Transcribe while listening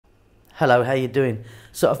Hello, how you doing?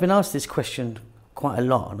 So I've been asked this question quite a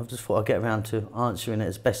lot, and I've just thought I'd get around to answering it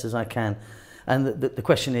as best as I can. And the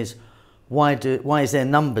question is, why is there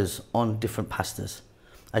numbers on different pastas?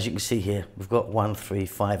 As you can see here, we've got 1, 3,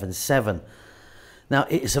 5 and 7. Now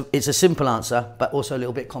it's a simple answer, but also a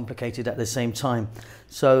little bit complicated at the same time.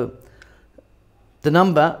 So the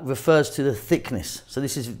number refers to the thickness. So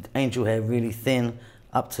this is angel hair, really thin,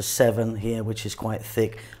 up to 7 here, which is quite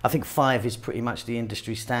thick. I think 5 is pretty much the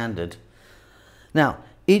industry standard. Now,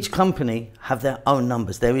 each company have their own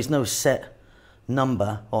numbers. There is no set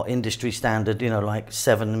number or industry standard, you know, like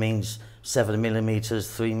 7 means 7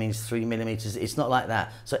 millimeters, 3 means 3 millimeters. It's not like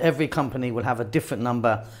that. So every company will have a different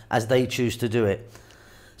number as they choose to do it.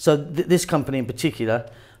 So this company in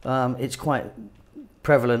particular, it's quite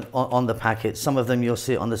prevalent on the packet. Some of them you'll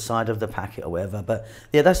see it on the side of the packet or whatever. But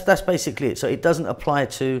yeah, that's basically it. So it doesn't apply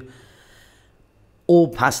to all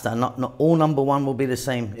pasta. Not all number 1 will be the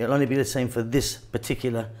same. It'll only be the same for this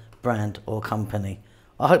particular brand or company.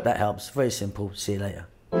 I hope that helps. Very simple. See you later.